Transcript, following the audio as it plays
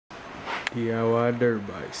DIY dirt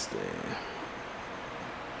bike stand.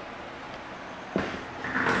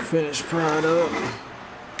 Finished product.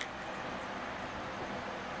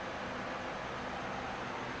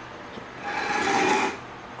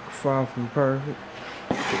 Far from perfect.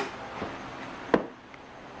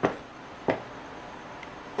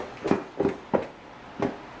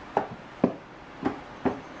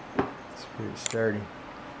 It's pretty sturdy.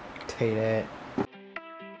 Take that.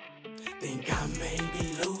 Think I may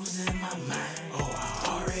be losing my mind. Oh,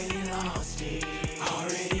 I already lost it.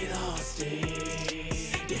 Already lost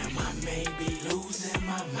it. Damn, I may be losing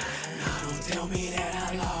my mind. Now don't tell me that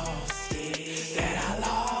I lost it. That I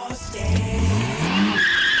lost it.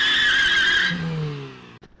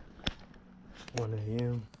 1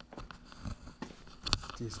 a.m.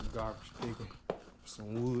 Did some garbage picking for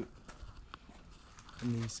some wood. I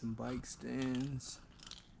need some bike stands.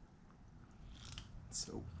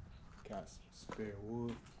 So, got some spare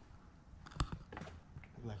wood.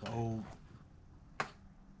 Like an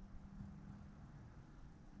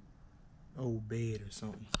old bed or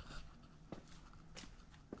something.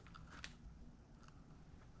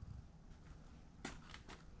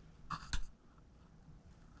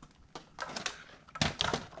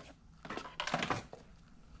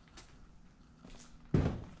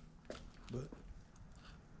 But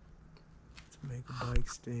to make a bike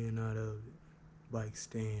stand out of it, bike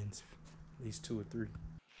stands, at least 2 or 3.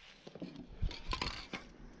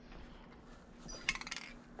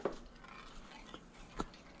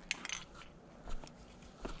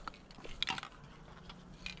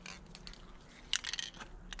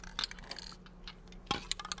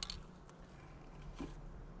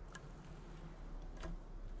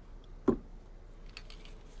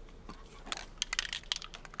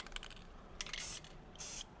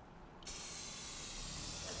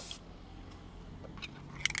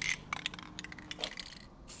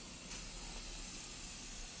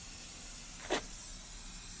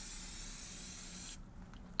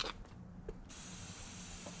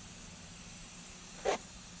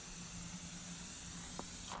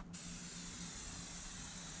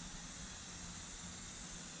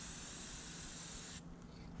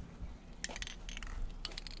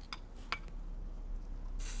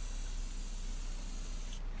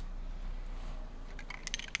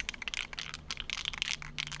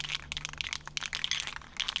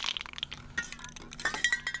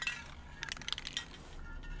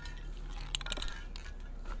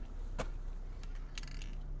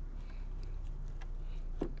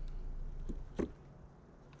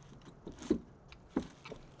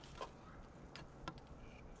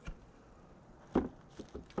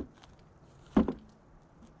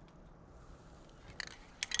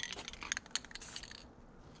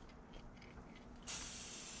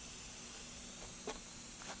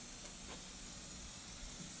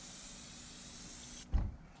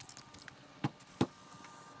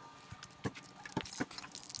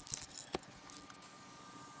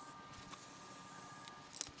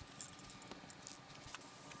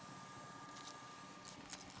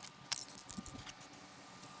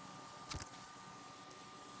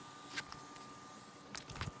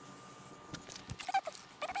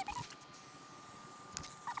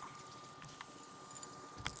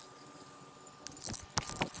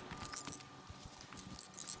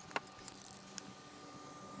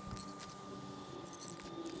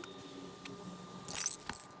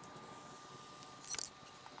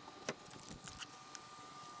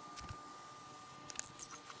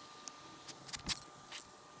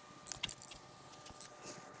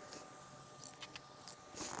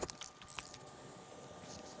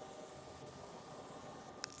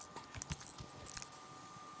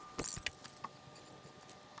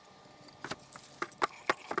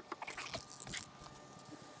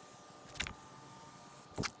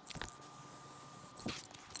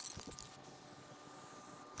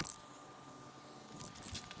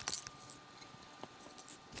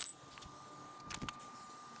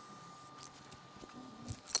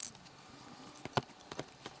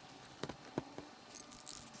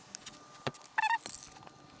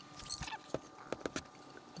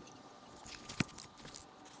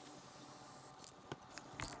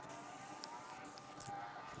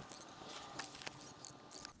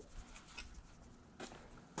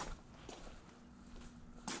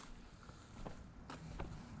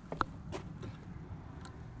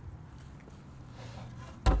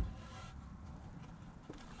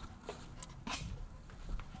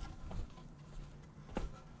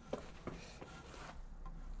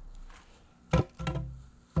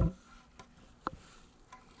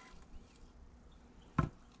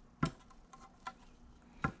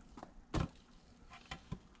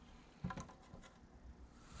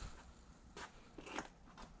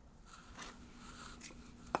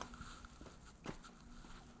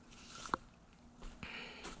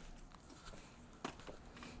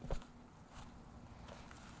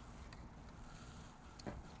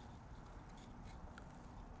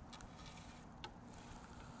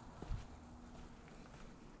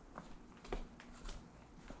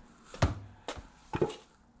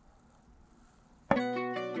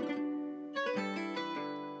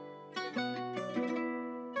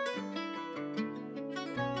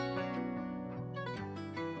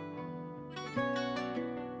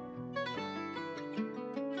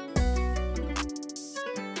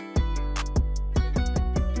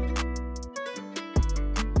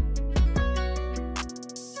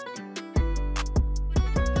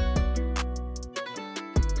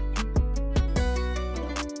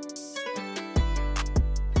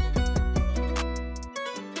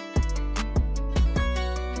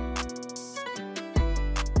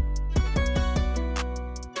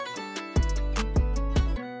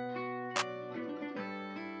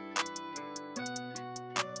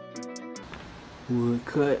 Wood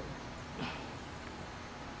cut.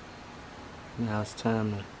 Now it's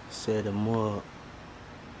time to set them up.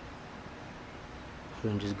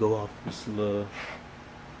 I'm just go off this little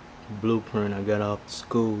blueprint I got off the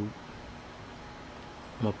school.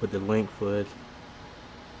 I'm gonna put the link for it.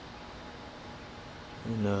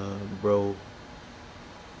 And bro,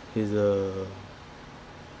 his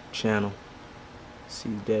channel. He's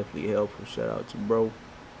definitely helpful. Shout out to bro.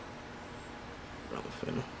 I'm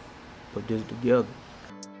finna put this together.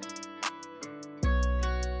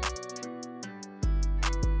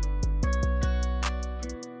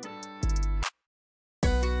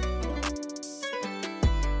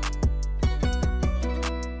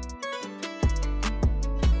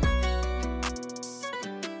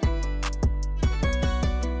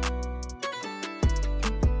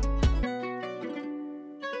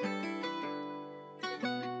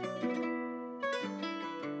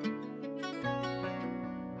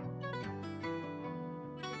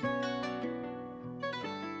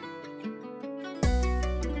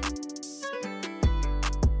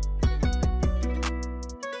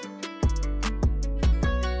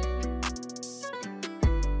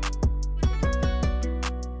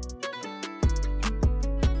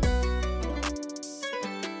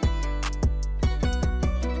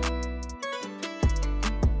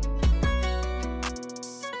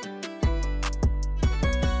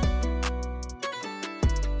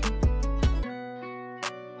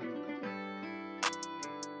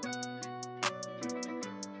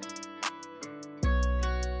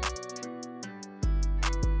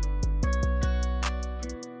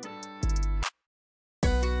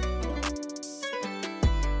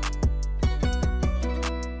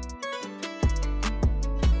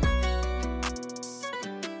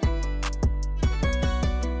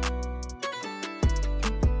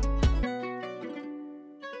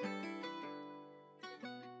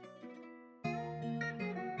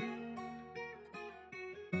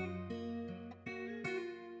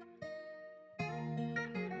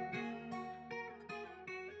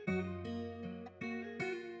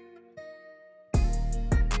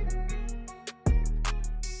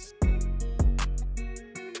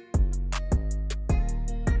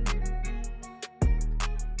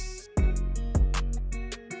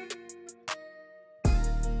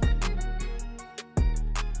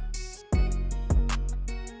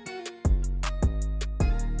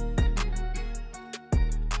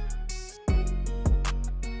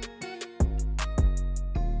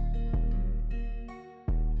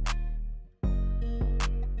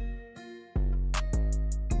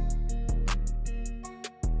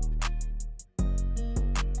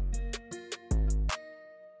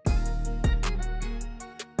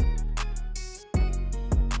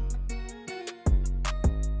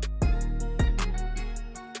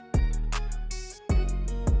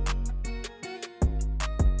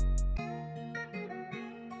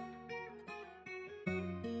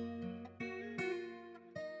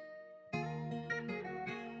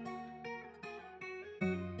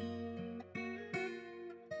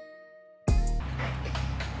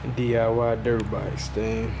 DIY dirt bike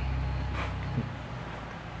stand.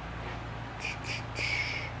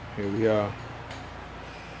 Here we are.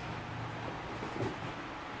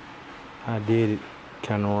 I did it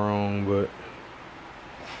kind of wrong, but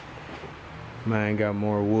mine got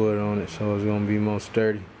more wood on it, so it's gonna be more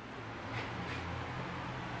sturdy.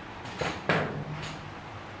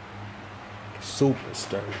 Super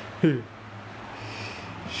sturdy.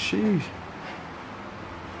 Sheesh.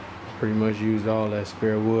 Pretty much used all that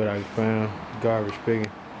spare wood I found. Garbage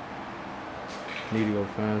picking. Need to go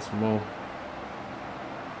find some more.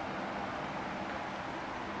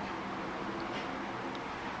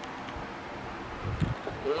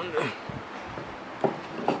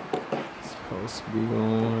 It's supposed to be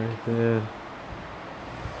going right there.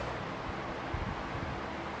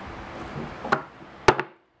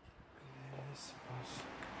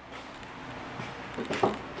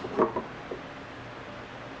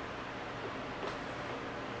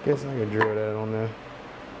 Guess I can drill that on there.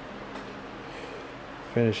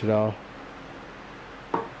 Finish it off.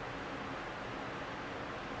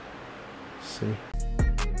 See.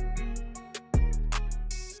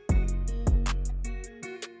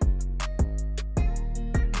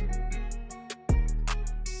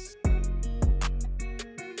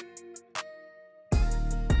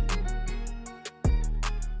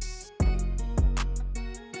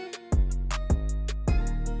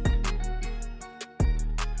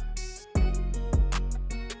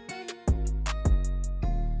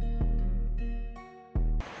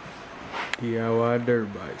 DIY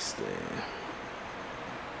dirt bike stand.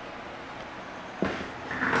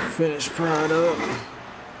 Finished product.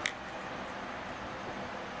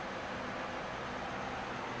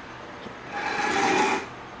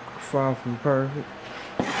 far from perfect.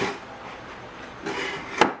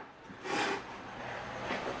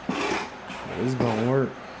 It's gonna work.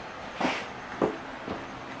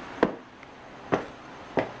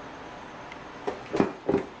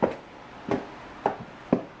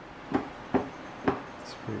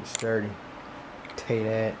 It's pretty sturdy. Tell you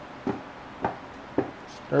that.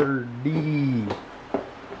 Sturdy.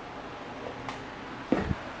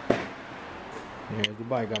 Here's the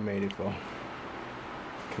bike I made it for.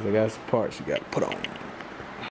 Cause I got some parts you gotta put on.